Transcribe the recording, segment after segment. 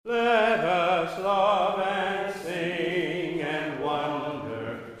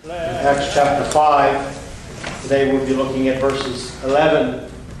Acts chapter 5. Today we'll be looking at verses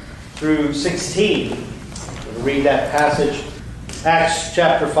 11 through 16. We'll read that passage. Acts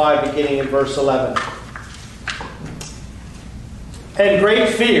chapter 5, beginning in verse 11. And great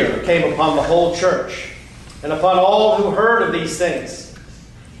fear came upon the whole church, and upon all who heard of these things.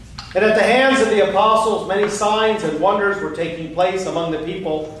 And at the hands of the apostles many signs and wonders were taking place among the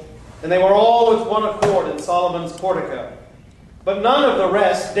people, and they were all with one accord in Solomon's portico. But none of the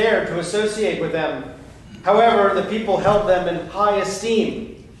rest dared to associate with them. However, the people held them in high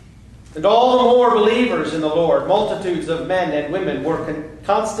esteem. And all the more believers in the Lord, multitudes of men and women, were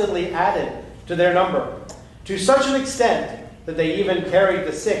constantly added to their number, to such an extent that they even carried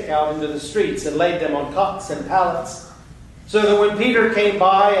the sick out into the streets and laid them on cots and pallets, so that when Peter came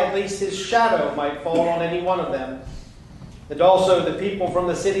by, at least his shadow might fall on any one of them. And also the people from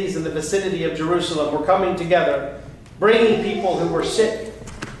the cities in the vicinity of Jerusalem were coming together, bringing people who were sick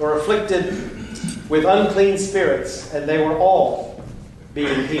or afflicted with unclean spirits, and they were all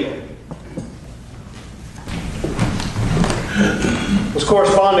being healed. I was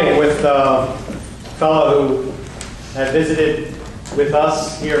corresponding with a fellow who had visited with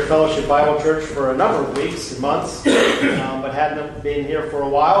us here at Fellowship Bible Church for a number of weeks and months, but hadn't been here for a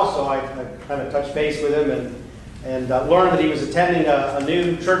while, so I kind of touched base with him and learned that he was attending a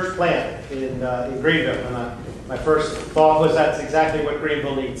new church plant in Greenville. And my first thought was that's exactly what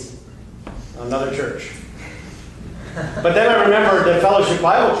Greenville needs, another church. But then I remembered that Fellowship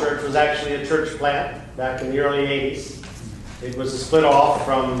Bible Church was actually a church plant back in the early 80s. It was a split off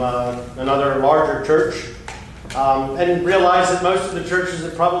from another larger church, and realized that most of the churches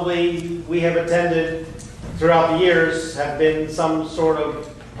that probably we have attended throughout the years have been some sort of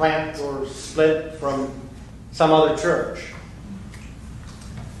plant or split from some other church.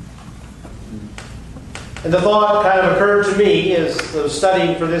 And the thought kind of occurred to me as I was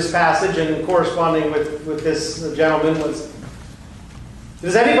studying for this passage and corresponding with this gentleman was,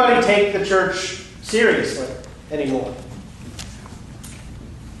 does anybody take the church seriously anymore?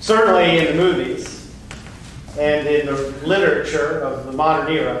 Certainly in the movies and in the literature of the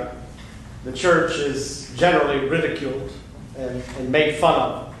modern era, the church is generally ridiculed and made fun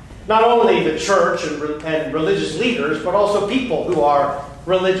of. Not only the church and religious leaders, but also people who are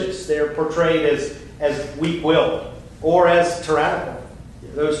religious. They are portrayed as weak-willed or as tyrannical.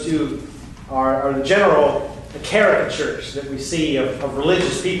 Those two are the general caricatures that we see of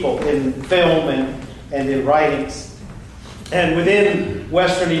religious people in film and in writings. And within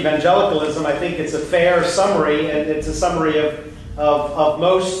Western evangelicalism, I think it's a fair summary, and it's a summary of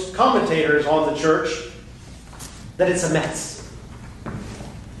most commentators on the church, that it's a mess.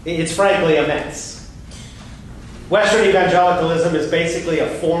 It's frankly a mess. Western evangelicalism is basically a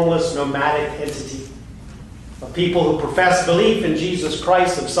formless, nomadic entity of people who profess belief in Jesus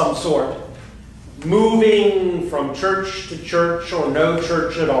Christ of some sort, moving from church to church or no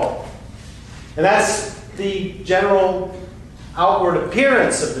church at all. And that's the general outward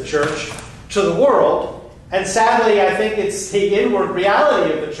appearance of the church to the world. And sadly, I think it's the inward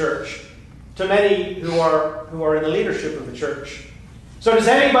reality of the church to many who are in the leadership of the church. So does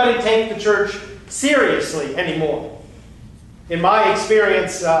anybody take the church seriously anymore? In my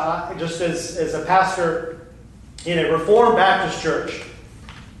experience, just as a pastor in a Reformed Baptist church,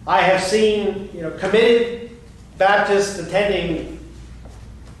 I have seen committed Baptists attending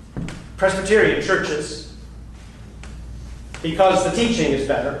Presbyterian churches because the teaching is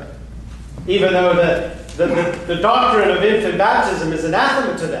better, even though the doctrine of infant baptism is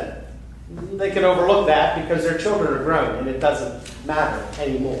anathema to them. They can overlook that because their children are grown and it doesn't matter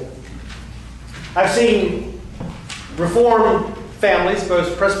anymore. I've seen Reformed families,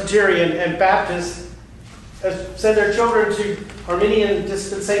 both Presbyterian and Baptist, send their children to Arminian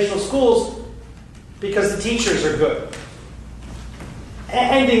dispensational schools because the teachers are good.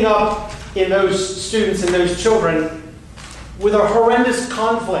 Ending up in those students and those children with a horrendous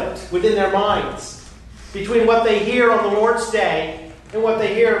conflict within their minds between what they hear on the Lord's Day and what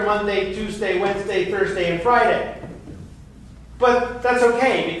they hear Monday, Tuesday, Wednesday, Thursday, and Friday. But that's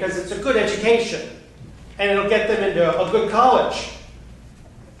okay because it's a good education and it'll get them into a good college.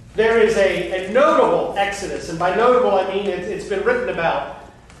 There is a notable exodus, and by notable I mean it's been written about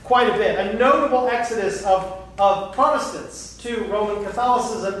quite a bit, a notable exodus of Protestants to Roman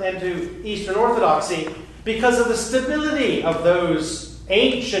Catholicism and to Eastern Orthodoxy because of the stability of those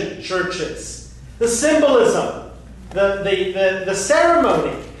ancient churches. The symbolism, the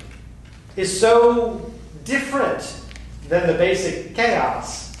ceremony is so different than the basic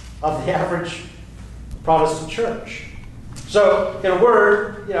chaos of the average Protestant church. So, in a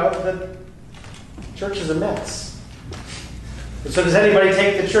word, the church is a mess. So does anybody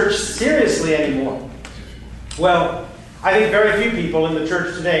take the church seriously anymore? Well, I think very few people in the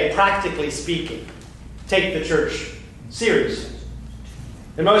church today, practically speaking, take the church seriously.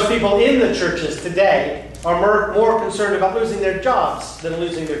 And most people in the churches today are more concerned about losing their jobs than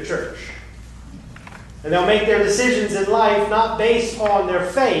losing their church. And they'll make their decisions in life not based on their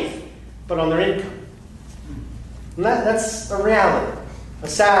faith, but on their income. And that's a reality, a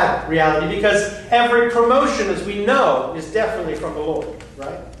sad reality, because every promotion, as we know, is definitely from the Lord,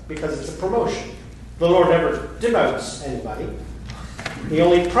 right? Because it's a promotion. The Lord never demotes anybody. He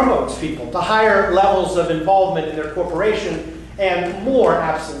only promotes people to higher levels of involvement in their corporation and more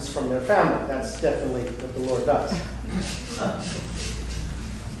absence from their family. That's definitely what the Lord does.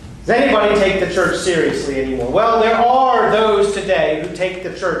 Does anybody take the church seriously anymore? Well, there are those today who take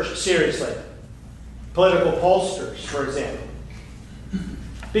the church seriously. Political pollsters, for example.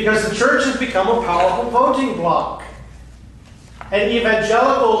 Because the church has become a powerful voting bloc. And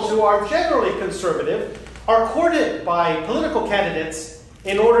evangelicals who are generally conservative are courted by political candidates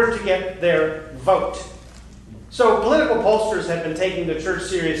in order to get their vote. So political pollsters have been taking the church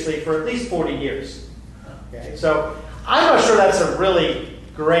seriously for at least 40 years. Okay, so I'm not sure that's a really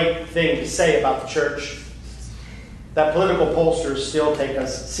great thing to say about the church, that political pollsters still take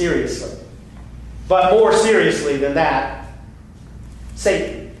us seriously. But more seriously than that,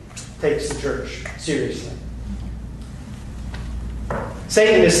 Satan takes the church seriously.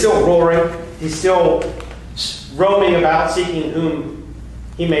 Satan is still roaring. He's still roaming about, seeking whom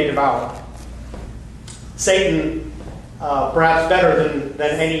he may devour. Satan, perhaps better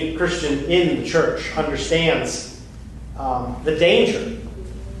than any Christian in the church, understands the danger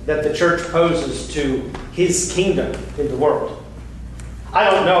that the church poses to his kingdom in the world. I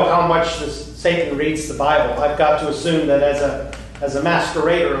don't know how much Satan reads the Bible. I've got to assume that as a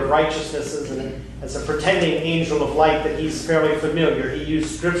masquerader of righteousness, as a pretending angel of light, that he's fairly familiar. He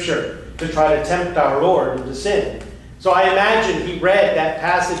used Scripture to try to tempt our Lord into sin. So I imagine he read that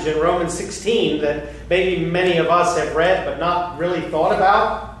passage in Romans 16 that maybe many of us have read but not really thought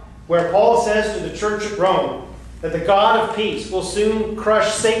about, where Paul says to the church at Rome that the God of peace will soon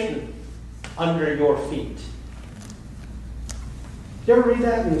crush Satan under your feet. Do you ever read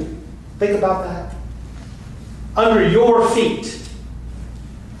that and think about that? Under your feet.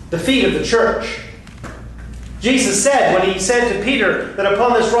 The feet of the church. Jesus said, when he said to Peter that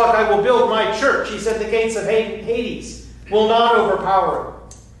upon this rock I will build my church, he said the gates of Hades will not overpower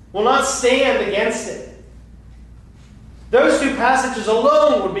it, will not stand against it. Those two passages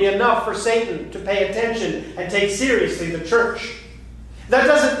alone would be enough for Satan to pay attention and take seriously the church. That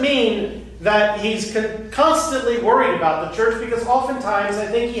doesn't mean that he's constantly worried about the church, because oftentimes I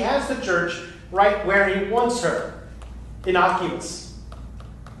think he has the church right where he wants her. Innocuous.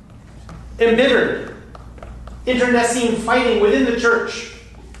 Embittered. Internecine fighting within the church.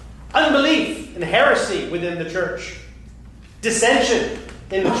 Unbelief and heresy within the church. Dissension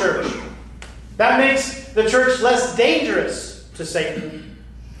in the church. That makes the church less dangerous to Satan.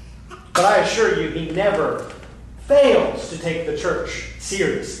 But I assure you, he never fails to take the church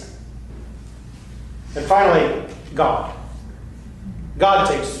seriously. And finally, God. God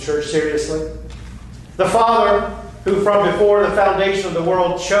takes the church seriously. The Father, who from before the foundation of the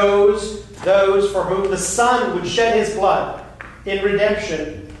world chose those for whom the Son would shed his blood in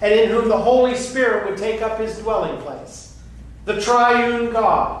redemption, and in whom the Holy Spirit would take up his dwelling place. The triune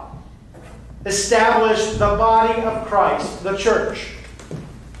God established the body of Christ, the church.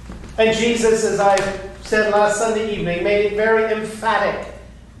 And Jesus, as I said last Sunday evening, made it very emphatic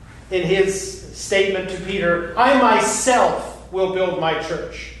in his statement to Peter, I myself will build my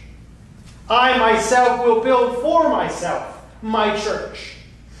church. I myself will build for myself my church.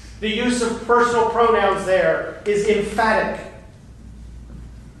 The use of personal pronouns there is emphatic.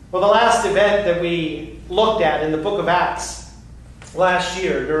 Well, the last event that we looked at in the book of Acts last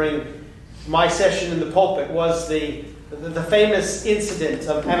year during my session in the pulpit was the famous incident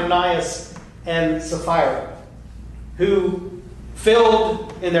of Ananias and Sapphira, who,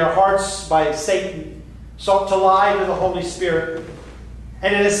 filled in their hearts by Satan, sought to lie to the Holy Spirit,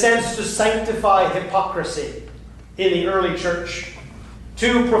 and in a sense to sanctify hypocrisy in the early church.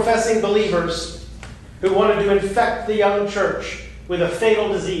 Two professing believers who wanted to infect the young church with a fatal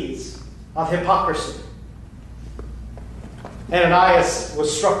disease of hypocrisy. Ananias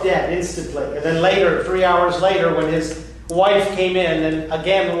was struck dead instantly. And then later, 3 hours later, when his wife came in and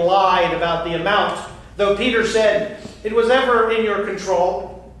again lied about the amount, though Peter said, it was ever in your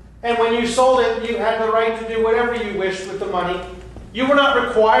control, and when you sold it, you had the right to do whatever you wished with the money. You were not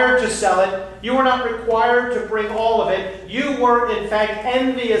required to sell it. You were not required to bring all of it. You were, in fact,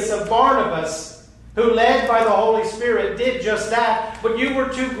 envious of Barnabas who, led by the Holy Spirit, did just that, but you were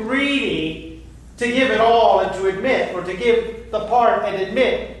too greedy to give it all and to admit, or to give the part and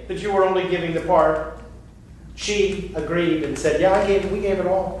admit that you were only giving the part. She agreed and said, yeah, we gave it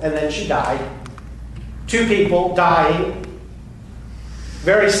all. And then she died. Two people dying.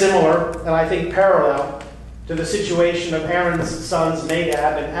 Very similar, and I think parallel, to the situation of Aaron's sons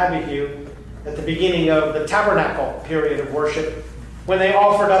Nadab and Abihu at the beginning of the tabernacle period of worship, when they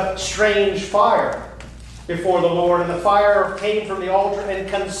offered up strange fire before the Lord, and the fire came from the altar and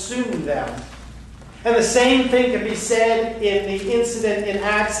consumed them. And the same thing can be said in the incident in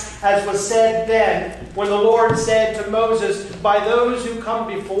Acts as was said then, when the Lord said to Moses, by those who come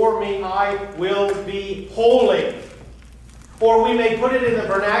before me I will be holy. Or we may put it in the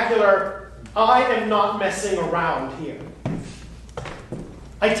vernacular, I am not messing around here.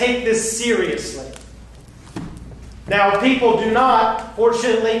 I take this seriously. Now, people do not,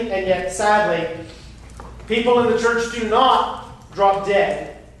 fortunately and yet sadly, people in the church do not drop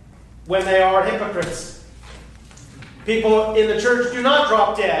dead when they are hypocrites. People in the church do not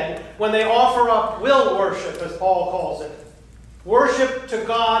drop dead when they offer up will worship, as Paul calls it. Worship to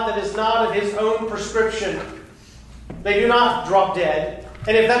God that is not of his own prescription. They do not drop dead.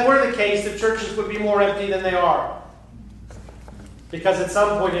 And if that were the case, the churches would be more empty than they are. Because at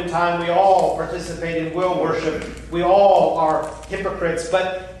some point in time, we all participate in will worship. We all are hypocrites.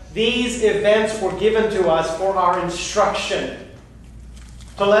 But these events were given to us for our instruction.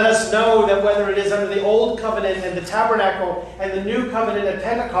 To let us know that whether it is under the old covenant and the tabernacle and the new covenant at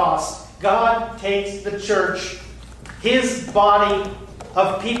Pentecost, God takes the church, his body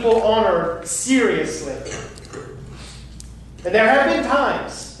of people on earth, seriously. And there have been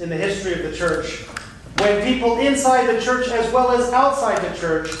times in the history of the church when people inside the church as well as outside the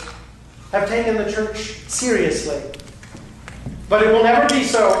church have taken the church seriously. But it will never be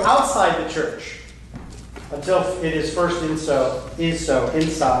so outside the church until it is first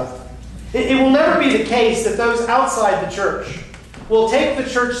inside. It will never be the case that those outside the church will take the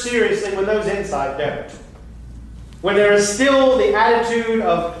church seriously when those inside don't. When there is still the attitude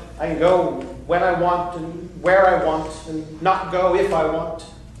of, I can go when I want and where I want and not go if I want.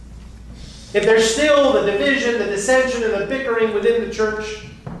 If there's still the division, the dissension, and the bickering within the church,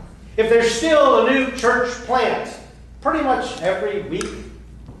 if there's still a new church plant pretty much every week,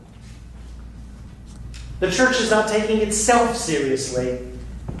 the church is not taking itself seriously.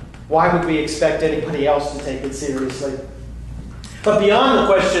 Why would we expect anybody else to take it seriously? But beyond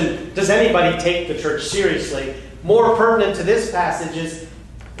the question, does anybody take the church seriously? More pertinent to this passage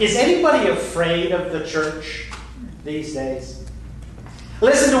is anybody afraid of the church these days?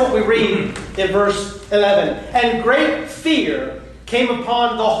 Listen to what we read in verse 11. And great fear came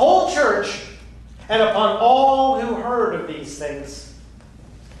upon the whole church and upon all who heard of these things.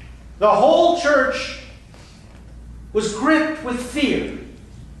 The whole church was gripped with fear.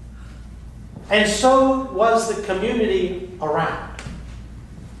 And so was the community around.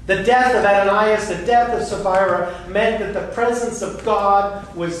 The death of Ananias, the death of Sapphira, meant that the presence of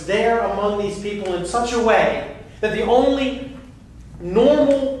God was there among these people in such a way that the only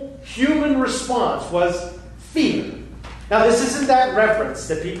normal human response was fear. Now, this isn't that reverence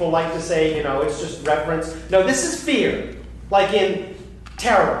that people like to say, it's just reverence. No, this is fear, like in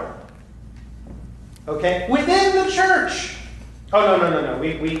terror. Okay? Within the church. Oh, no.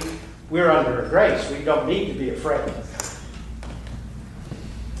 We're under grace. We don't need to be afraid.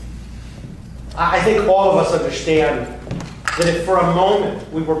 I think all of us understand that if for a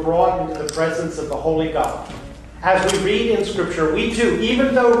moment we were brought into the presence of the Holy God, as we read in Scripture, we too,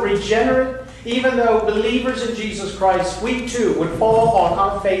 even though regenerate, even though believers in Jesus Christ, we too would fall on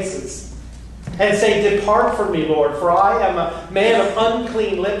our faces and say, depart from me, Lord, for I am a man of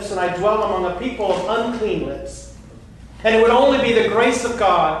unclean lips, and I dwell among a people of unclean lips. And it would only be the grace of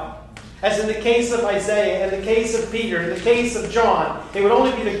God, as in the case of Isaiah, in the case of Peter, in the case of John, it would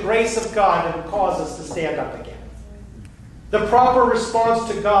only be the grace of God that would cause us to stand up again. The proper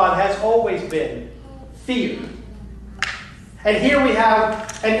response to God has always been fear. And here we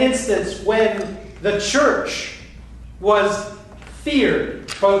have an instance when the church was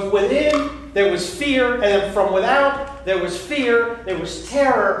feared. Both within, there was fear, and then from without, there was fear, there was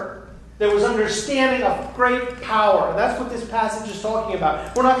terror, there was understanding of great power. And that's what this passage is talking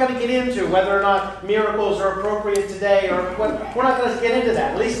about. We're not going to get into whether or not miracles are appropriate today, or what. We're not going to get into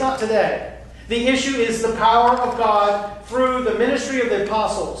that, at least not today. The issue is the power of God through the ministry of the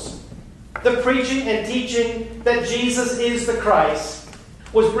apostles. The preaching and teaching that Jesus is the Christ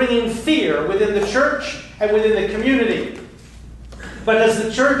was bringing fear within the church and within the community. But as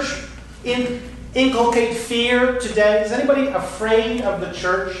the church inculcate fear today? Is anybody afraid of the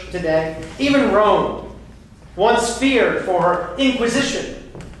church today? Even Rome once feared for her inquisition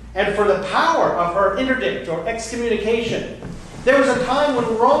and for the power of her interdict or excommunication. There was a time when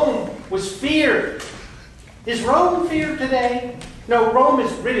Rome was feared. Is Rome feared today? No, Rome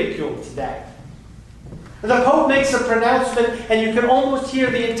is ridiculed today. The Pope makes a pronouncement, and you can almost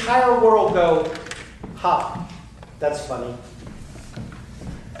hear the entire world go, ha, that's funny.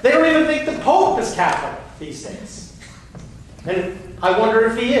 They don't even think the Pope is Catholic these days. And I wonder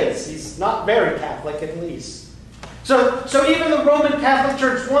if he is. He's not very Catholic, at least. So even the Roman Catholic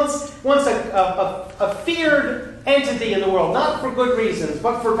Church, once a feared entity in the world, not for good reasons,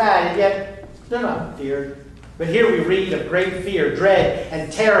 but for bad, and yet they're not feared. But here we read of great fear, dread,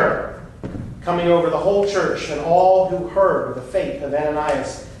 and terror coming over the whole church and all who heard of the fate of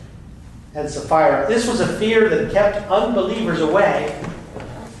Ananias and Sapphira. This was a fear that kept unbelievers away,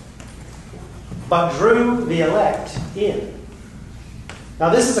 but drew the elect in. Now,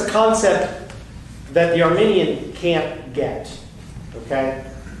 this is a concept that the Arminian can't get. Okay?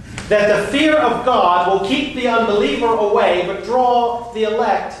 That the fear of God will keep the unbeliever away, but draw the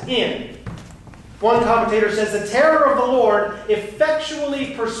elect in. One commentator says, the terror of the Lord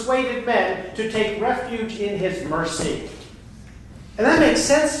effectually persuaded men to take refuge in his mercy. And that makes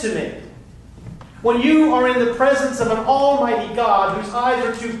sense to me. When you are in the presence of an almighty God whose eyes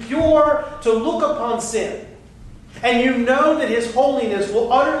are too pure to look upon sin, and you know that his holiness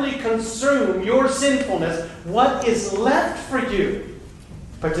will utterly consume your sinfulness, what is left for you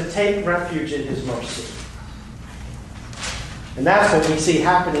but to take refuge in his mercy? And that's what we see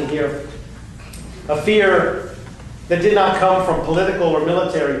happening here. A fear that did not come from political or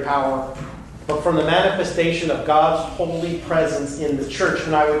military power, but from the manifestation of God's holy presence in the church.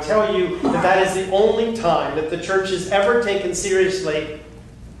 And I would tell you that that is the only time that the church is ever taken seriously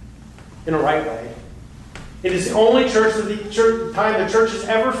in a right way. It is the only time the church is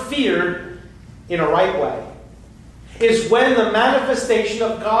ever feared in a right way. Is when the manifestation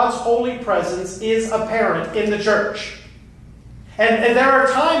of God's holy presence is apparent in the church. And there are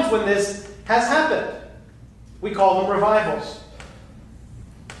times when this has happened. We call them revivals.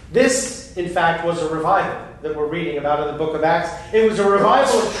 This, in fact, was a revival that we're reading about in the book of Acts. It was a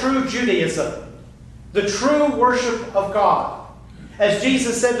revival of true Judaism, the true worship of God. As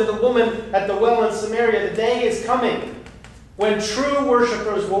Jesus said to the woman at the well in Samaria, the day is coming when true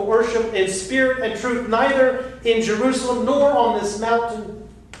worshipers will worship in spirit and truth, neither in Jerusalem nor on this mountain,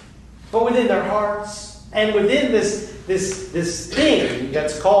 but within their hearts and within this thing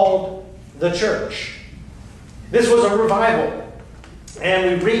that's called the church. This was a revival.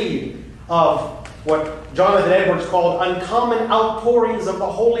 And we read of what Jonathan Edwards called uncommon outpourings of the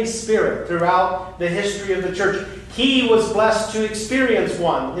Holy Spirit throughout the history of the church. He was blessed to experience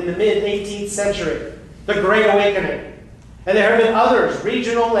one in the mid-18th century, the Great Awakening. And there have been others,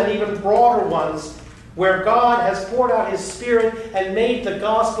 regional and even broader ones, where God has poured out his Spirit and made the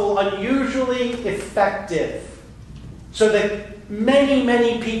gospel unusually effective. So that many,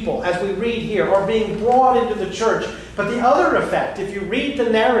 many people, as we read here, are being brought into the church. But the other effect, if you read the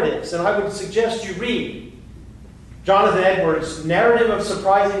narratives, and I would suggest you read Jonathan Edwards' narrative of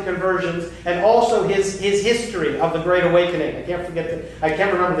surprising conversions and also his history of the Great Awakening. I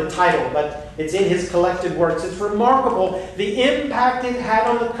can't remember the title, but it's in his collected works. It's remarkable the impact it had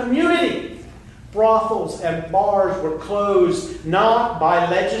on the community. Brothels and bars were closed not by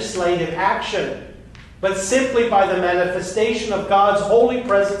legislative action, but simply by the manifestation of God's holy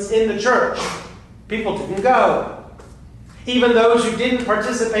presence in the church. People didn't go. Even those who didn't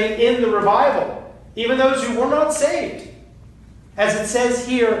participate in the revival, even those who were not saved. As it says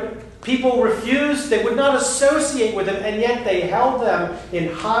here, people refused, they would not associate with them, and yet they held them in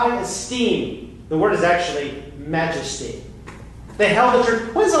high esteem. The word is actually majesty. They held the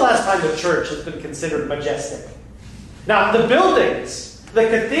church. When's the last time the church has been considered majestic? Now, the buildings, the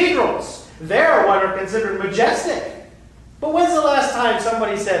cathedrals, they're what are considered majestic. But when's the last time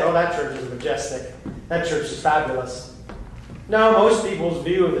somebody said, oh, that church is majestic. That church is fabulous. No, most people's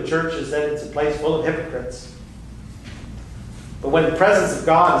view of the church is that it's a place full of hypocrites. But when the presence of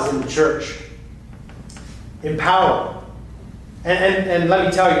God is in the church, in power, and let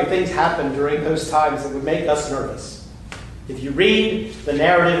me tell you, things happen during those times that would make us nervous. If you read the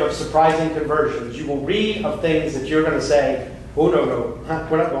narrative of surprising conversions, you will read of things that you're going to say, oh, no,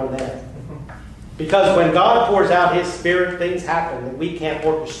 we're not going there. Because when God pours out his Spirit, things happen that we can't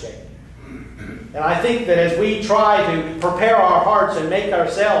orchestrate. And I think that as we try to prepare our hearts and make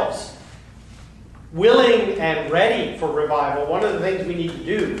ourselves willing and ready for revival, one of the things we need to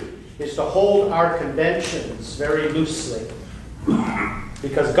do is to hold our conventions very loosely.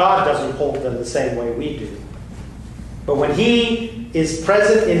 because God doesn't hold them the same way we do. But when He is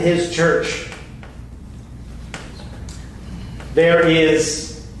present in His church, there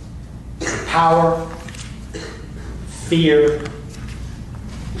is power, fear.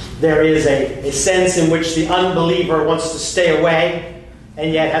 There is a sense in which the unbeliever wants to stay away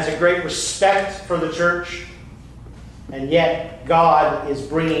and yet has a great respect for the church. And yet God is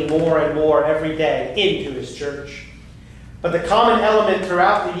bringing more and more every day into His church. But the common element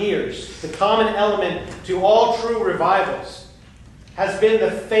throughout the years, the common element to all true revivals, has been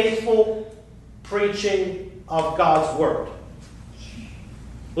the faithful preaching of God's Word.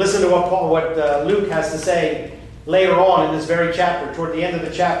 Listen to what Luke has to say later on in this very chapter. Toward the end of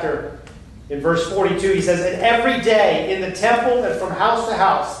the chapter, in verse 42, he says, "And every day in the temple and from house to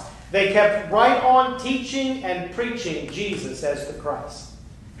house, they kept right on teaching and preaching Jesus as the Christ."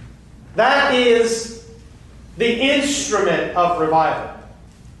 That is the instrument of revival.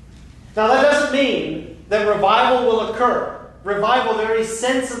 Now that doesn't mean that revival will occur. Revival, the very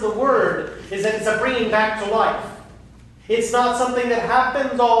sense of the word, is that it's a bringing back to life. It's not something that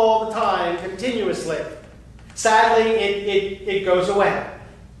happens all the time, continuously. Sadly, it goes away.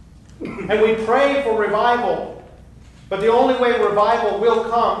 And we pray for revival. But the only way revival will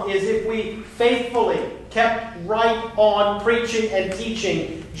come is if we faithfully kept right on preaching and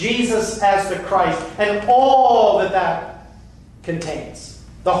teaching Jesus as the Christ and all that contains.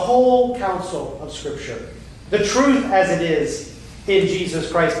 The whole counsel of Scripture. The truth as it is in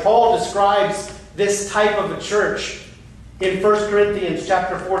Jesus Christ. Paul describes this type of a church in 1 Corinthians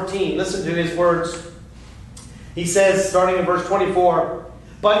chapter 14. Listen to his words. He says, starting in verse 24,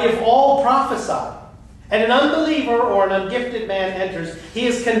 "But if all prophesy, and an unbeliever or an ungifted man enters, he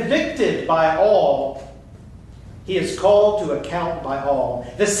is convicted by all. He is called to account by all.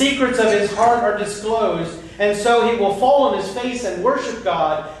 The secrets of his heart are disclosed, and so he will fall on his face and worship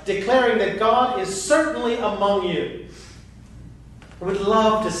God, declaring that God is certainly among you." I would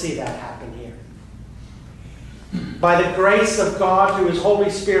love to see that happen here. By the grace of God through His Holy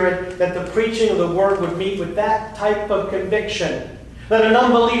Spirit, that the preaching of the Word would meet with that type of conviction. That an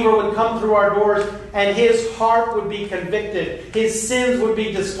unbeliever would come through our doors and his heart would be convicted. His sins would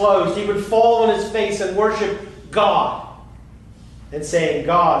be disclosed. He would fall on his face and worship God. And saying,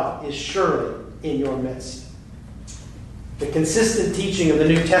 "God is surely in your midst." The consistent teaching of the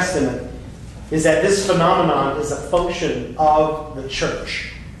New Testament is that this phenomenon is a function of the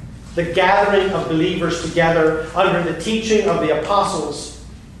church. The gathering of believers together under the teaching of the apostles.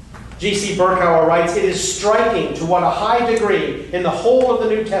 G.C. Berkouwer writes, "It is striking to what a high degree in the whole of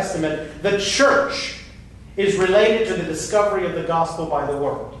the New Testament the church is related to the discovery of the gospel by the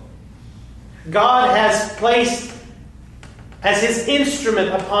world." God has placed as His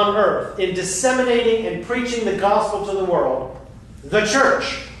instrument upon earth in disseminating and preaching the gospel to the world, the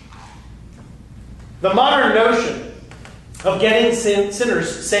church. The modern notion of getting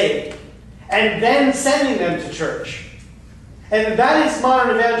sinners saved and then sending them to church. And that is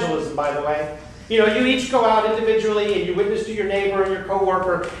modern evangelism, by the way. You each go out individually and you witness to your neighbor and your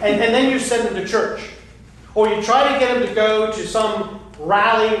coworker, and then you send them to church. Or you try to get them to go to some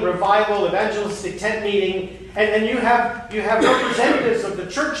rally, revival, evangelistic tent meeting, and you have representatives of the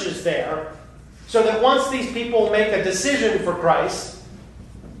churches there, so that once these people make a decision for Christ,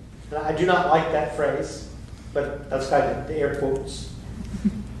 and I do not like that phrase, but that's kind of the air quotes.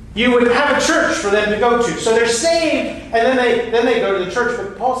 You would have a church for them to go to. So they're saved, and then they go to the church.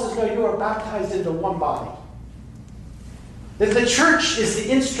 But Paul says, no, you are baptized into one body. The church is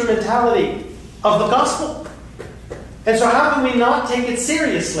the instrumentality of the gospel. And so how can we not take it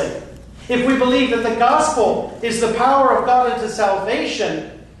seriously? If we believe that the gospel is the power of God into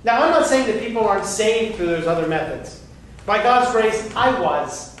salvation. Now, I'm not saying that people aren't saved through those other methods. By God's grace, I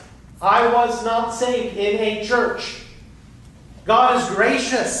was. I was not saved in a church. God is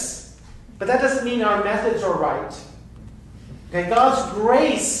gracious, but that doesn't mean our methods are right. Okay, God's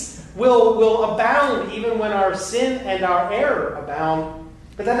grace will abound even when our sin and our error abound,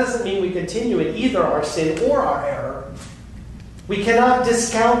 but that doesn't mean we continue in either our sin or our error. We cannot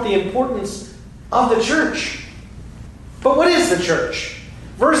discount the importance of the church. But what is the church?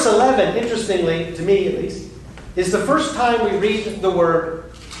 Verse 11, interestingly, to me at least, is the first time we read the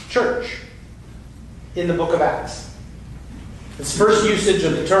word church in the book of Acts. It's first usage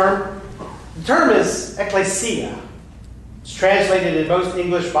of the term. The term is ecclesia. It's translated in most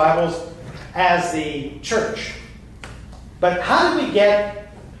English Bibles as the church. But how did we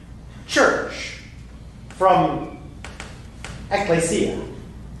get church from ecclesia?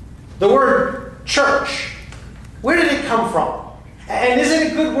 The word church, where did it come from? And is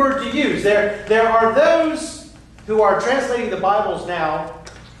it a good word to use? There are those who are translating the Bibles now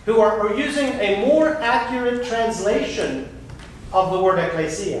who are using a more accurate translation of the word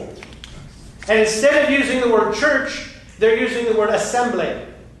ecclesia. And instead of using the word church, they're using the word assembly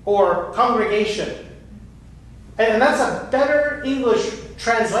or congregation. And that's a better English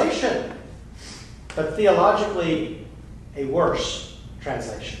translation, but theologically a worse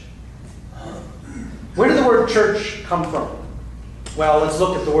translation. Where did the word church come from? Well, let's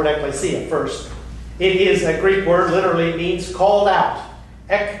look at the word ecclesia first. It is a Greek word, literally means called out.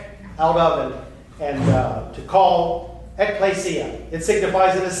 Ek, out of, and to call, ecclesia. It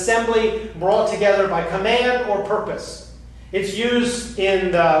signifies an assembly brought together by command or purpose. It's used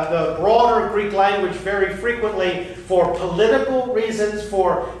in the broader Greek language very frequently for political reasons,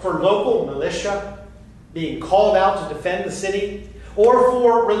 for local militia being called out to defend the city, or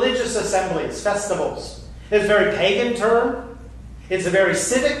for religious assemblies, festivals. It's a very pagan term. It's a very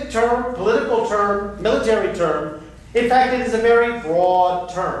civic term, political term, military term. In fact, it is a very broad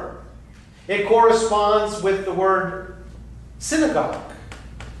term. It corresponds with the word synagogue,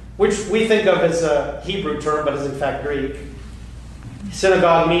 which we think of as a Hebrew term, but is in fact Greek.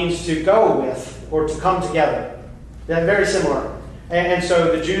 Synagogue means to go with or to come together. They're very similar. And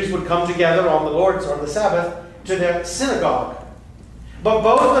so the Jews would come together on the Sabbath to their synagogue. But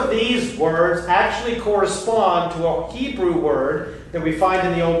both of these words actually correspond to a Hebrew word that we find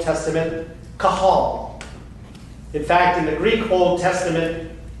in the Old Testament, kahal. In fact, in the Greek Old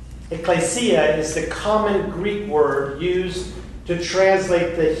Testament, ecclesia is the common Greek word used to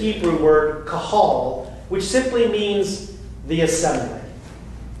translate the Hebrew word kahal, which simply means the assembly.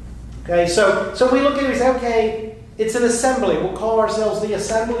 Okay, so we look at it and say, okay, it's an assembly. We'll call ourselves the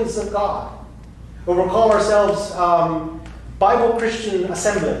Assemblies of God. Or we'll call ourselves Bible Christian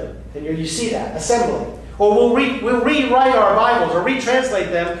Assembly. And you see that, assembly. Or we'll rewrite our Bibles or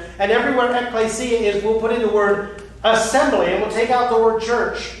retranslate them, and everywhere ecclesia is, we'll put in the word assembly, and we'll take out the word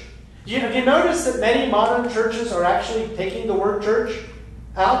church. Have you noticed that many modern churches are actually taking the word church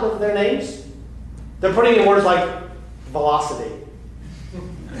out of their names? They're putting in words like velocity.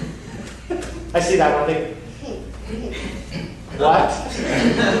 I see that one. I think, what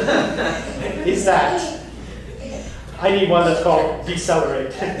is that? I need one that's called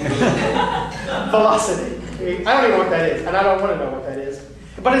decelerate. Velocity. I don't even know what that is, and I don't want to know what that is.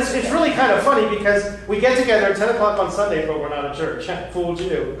 But it's really kind of funny because we get together at 10 o'clock on Sunday, but we're not a church. Fooled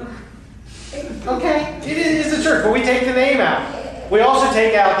you. Okay, it is a church, but we take the name out. We also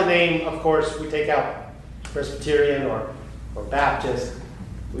take out the name, of course, we take out Presbyterian or Baptist.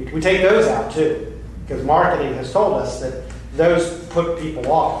 We take those out too, because marketing has told us that those put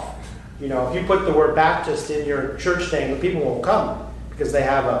people off. You know, if you put the word Baptist in your church name, the people won't come because they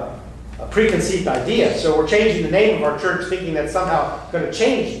have a preconceived idea. So we're changing the name of our church thinking that's somehow going to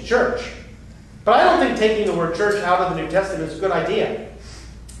change the church. But I don't think taking the word church out of the New Testament is a good idea.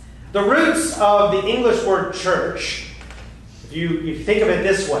 The roots of the English word church, if you think of it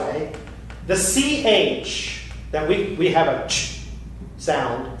this way, the CH, that we have a ch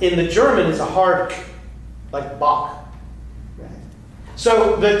sound, in the German is a hard k, like Bach.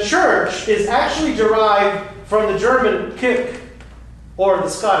 So the church is actually derived from the German kirk or the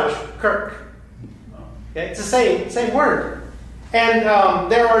Scottish kirk. Okay? It's the same word. And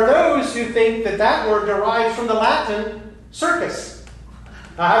there are those who think that word derives from the Latin circus.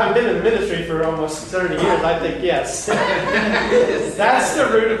 I haven't been in the ministry for almost 30 years. I think yes. That's the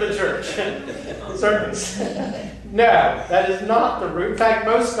root of the church. Circus. No, that is not the root. In fact,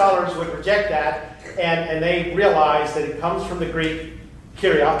 most scholars would reject that, and they realize that it comes from the Greek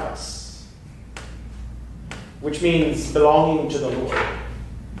Kyriakos, which means belonging to the Lord.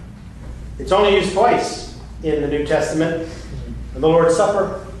 It's only used twice in the New Testament, the Lord's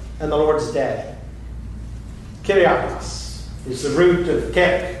Supper and the Lord's Day. Kyriakos is the root of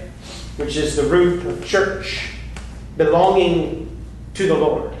kirk, which is the root of church, belonging to the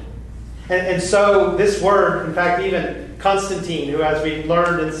Lord. And so this word, in fact, even Constantine, who, as we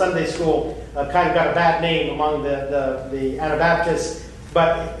learned in Sunday school, kind of got a bad name among the Anabaptists,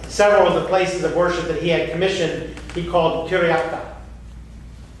 but several of the places of worship that he had commissioned, he called Kyriaka,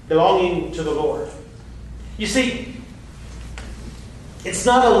 belonging to the Lord. You see, it's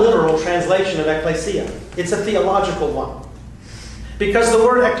not a literal translation of ecclesia. It's a theological one. Because the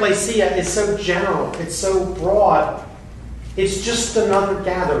word ecclesia is so general, it's so broad, it's just another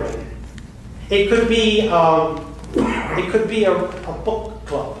gathering. It could be a book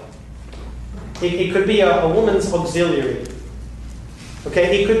club. It could be a woman's auxiliary.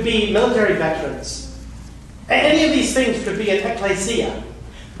 Okay, it could be military veterans. Any of these things could be an ecclesia.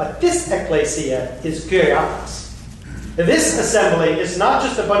 But this ecclesia is Kyriakos. This assembly is not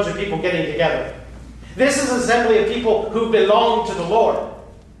just a bunch of people getting together. This is an assembly of people who belong to the Lord.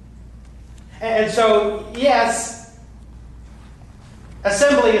 And so, yes,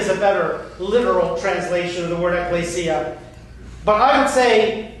 assembly is a better literal translation of the word ecclesia. But I would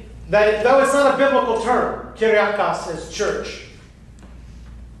say that though it's not a biblical term, kyriakos is church.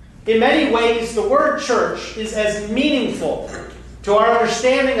 In many ways, the word church is as meaningful to our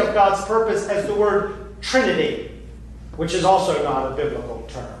understanding of God's purpose as the word Trinity, which is also not a biblical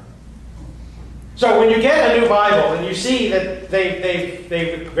term. So when you get a new Bible and you see that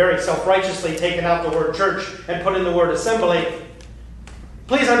they've very self-righteously taken out the word church and put in the word assembly,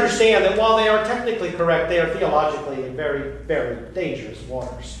 please understand that while they are technically correct, they are theologically in very, very dangerous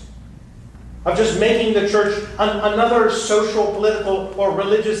waters of just making the church another social, political, or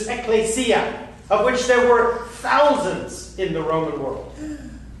religious ecclesia, of which there were thousands in the Roman world.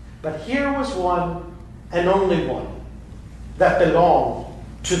 But here was one, and only one, that belonged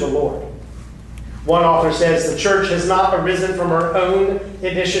to the Lord. One author says the church has not arisen from her own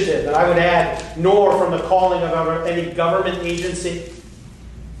initiative, and I would add, nor from the calling of any government agency.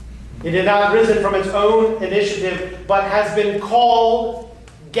 It had not risen from its own initiative, but has been called,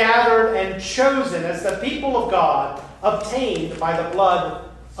 gathered, and chosen as the people of God, obtained by the blood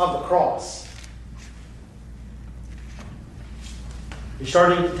of the cross. You're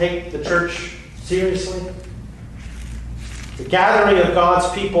starting to take the church seriously? The gathering of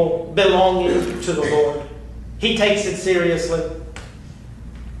God's people belonging to the Lord. He takes it seriously.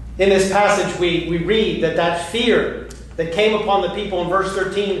 In this passage, we read that fear that came upon the people in verse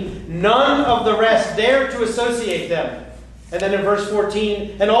 13, none of the rest dared to associate them. And then in verse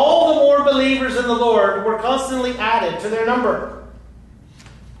 14, and all the more believers in the Lord were constantly added to their number.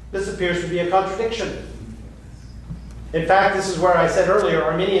 This appears to be a contradiction. In fact, this is where I said earlier,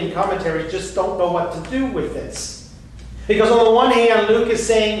 Arminian commentaries just don't know what to do with this. Because on the one hand, Luke is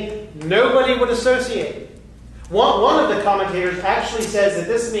saying nobody would associate. One of the commentators actually says that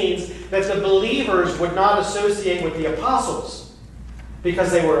this means that the believers would not associate with the apostles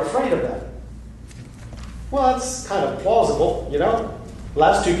because they were afraid of them. Well, that's kind of plausible, you know. The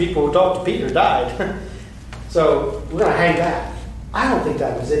last two people who talked to Peter died. So we're going to hang back. I don't think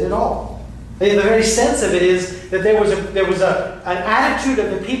that was it at all. The very sense of it is that there was an attitude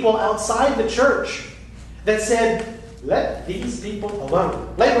of the people outside the church that said, let these people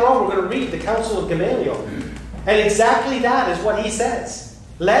alone. Later on, we're going to read the Council of Gamaliel. And exactly that is what he says.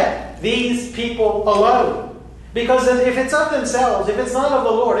 Let these people alone. Because if it's of themselves, if it's not of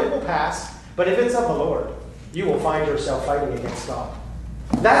the Lord, it will pass. But if it's of the Lord, you will find yourself fighting against God.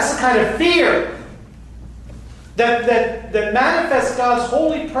 That's the kind of fear that manifests God's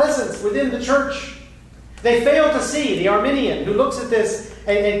holy presence within the church. They fail to see, the Arminian who looks at this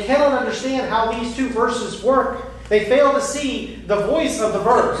and cannot understand how these two verses work, they fail to see the voice of the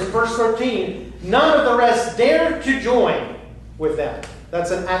verbs. In verse 13, none of the rest dared to join with them.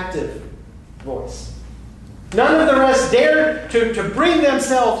 That's an active voice. None of the rest dared to bring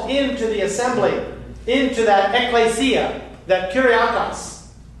themselves into the assembly, into that ecclesia, that kyriakos.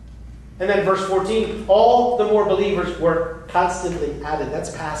 And then verse 14, all the more believers were constantly added.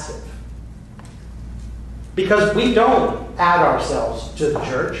 That's passive. Because we don't add ourselves to the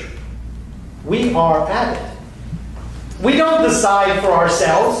church. We are added. We don't decide for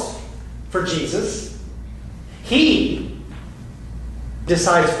ourselves, for Jesus. He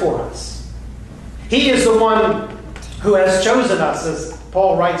decides for us. He is the one who has chosen us, as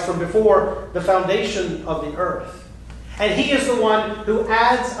Paul writes, from before the foundation of the earth. And he is the one who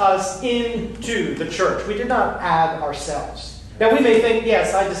adds us into the church. We did not add ourselves. Now we may think,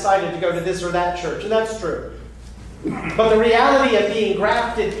 yes, I decided to go to this or that church, and that's true. But the reality of being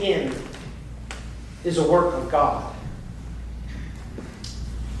grafted in is a work of God.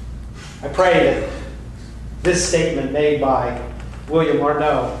 I pray that this statement made by William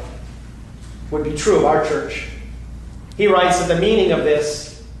Arnault would be true of our church. He writes that the meaning of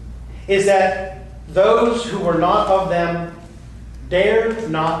this is that those who were not of them dared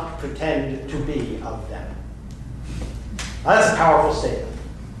not pretend to be of them. Now, that's a powerful statement.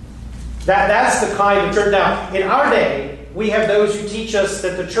 That's the kind of church. Now, in our day, we have those who teach us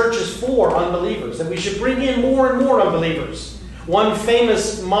that the church is for unbelievers, that we should bring in more and more unbelievers. One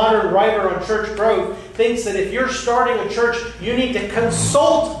famous modern writer on church growth thinks that if you're starting a church, you need to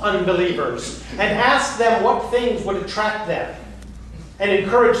consult unbelievers and ask them what things would attract them and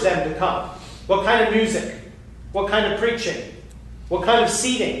encourage them to come. What kind of music? What kind of preaching? What kind of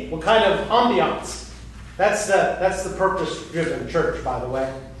seating? What kind of ambiance? That's the purpose-driven church, by the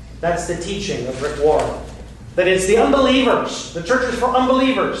way. That's the teaching of Rick Warren. That it's the unbelievers. The church is for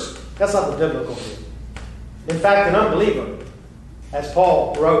unbelievers. That's not the biblical view. In fact, an unbeliever, as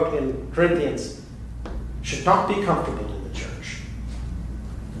Paul wrote in Corinthians, should not be comfortable in the church.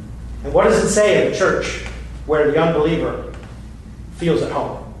 And what does it say of the church where the unbeliever feels at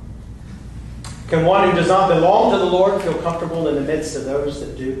home? Can one who does not belong to the Lord feel comfortable in the midst of those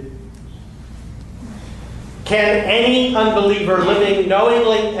that do? Can any unbeliever living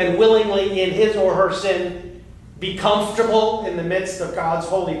knowingly and willingly in his or her sin be comfortable in the midst of God's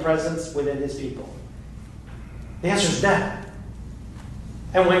holy presence within his people? The answer is no.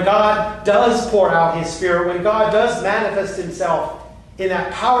 And when God does pour out His Spirit, when God does manifest Himself in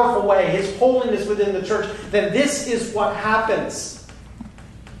that powerful way, His holiness within the church, then this is what happens.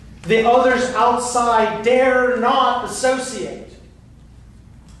 The others outside dare not associate.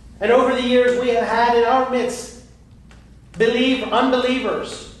 And over the years we have had in our midst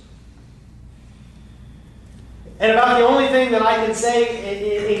unbelievers. And about the only thing that I can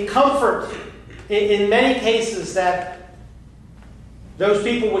say in comfort, in many cases, that those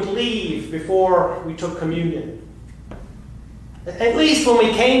people would leave before we took communion. At least when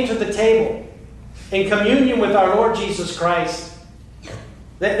we came to the table in communion with our Lord Jesus Christ,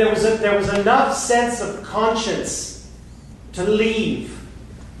 that there was enough sense of conscience to leave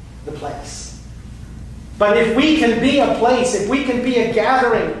the place. But if we can be a place, if we can be a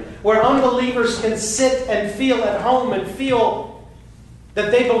gathering where unbelievers can sit and feel at home and feel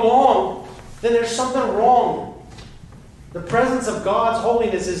that they belong, then there's something wrong. The presence of God's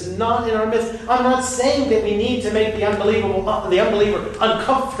holiness is not in our midst. I'm not saying that we need to make the unbeliever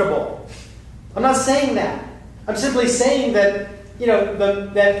uncomfortable. I'm not saying that. I'm simply saying that,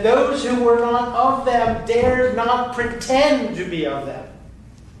 that those who were not of them dare not pretend to be of them.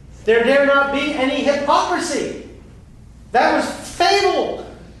 There dare not be any hypocrisy. That was fatal.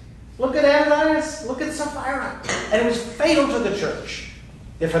 Look at Ananias, look at Sapphira. And it was fatal to the church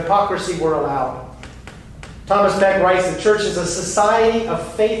if hypocrisy were allowed. Thomas Beck writes, the church is a society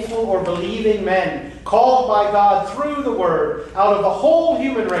of faithful or believing men called by God through the Word out of the whole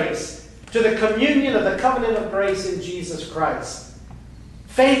human race to the communion of the covenant of grace in Jesus Christ.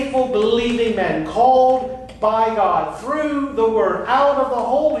 Faithful, believing men called by God through the Word out of the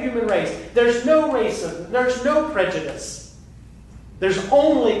whole human race. There's no racism. There's no prejudice. There's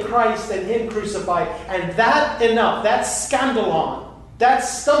only Christ and Him crucified. And that enough, that scandalon, that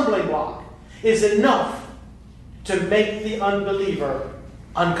stumbling block is enough to make the unbeliever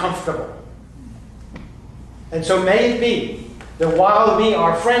uncomfortable. And so may it be that while we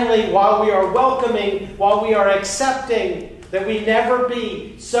are friendly, while we are welcoming, while we are accepting, that we never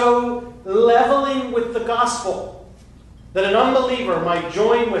be so leveling with the gospel that an unbeliever might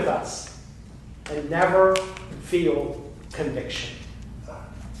join with us and never feel conviction.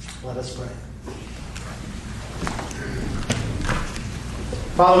 Let us pray.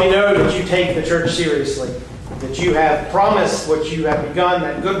 Father, we know that you take the church seriously, that you have promised what you have begun,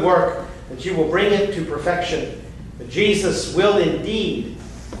 that good work, that you will bring it to perfection, that Jesus will indeed,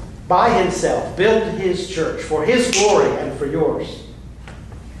 by Himself, build His church for His glory and for yours.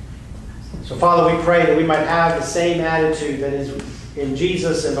 So, Father, we pray that we might have the same attitude that is in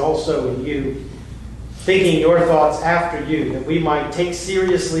Jesus and also in you, thinking your thoughts after you, that we might take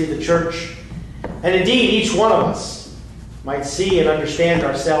seriously the church, and indeed each one of us might see and understand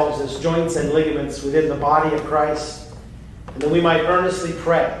ourselves as joints and ligaments within the body of Christ, and that we might earnestly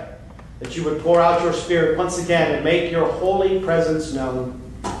pray that you would pour out your Spirit once again and make your holy presence known,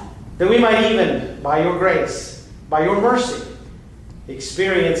 that we might even, by your grace, by your mercy,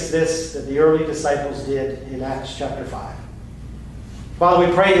 experience this that the early disciples did in Acts chapter 5. Father,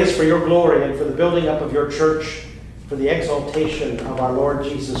 we pray this for your glory and for the building up of your church, for the exaltation of our Lord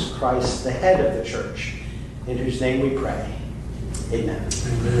Jesus Christ, the head of the church, in whose name we pray. Amen.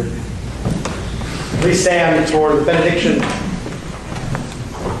 Amen. Please stand for the benediction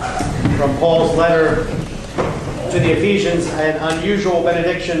from Paul's letter to the Ephesians, an unusual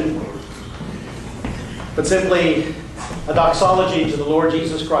benediction, but simply a doxology to the Lord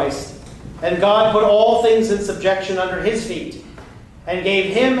Jesus Christ. And God put all things in subjection under His feet, and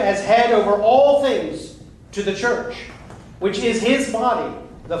gave Him as head over all things to the church, which is His body,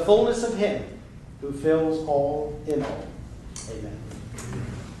 the fullness of Him who fills all in all. Amen.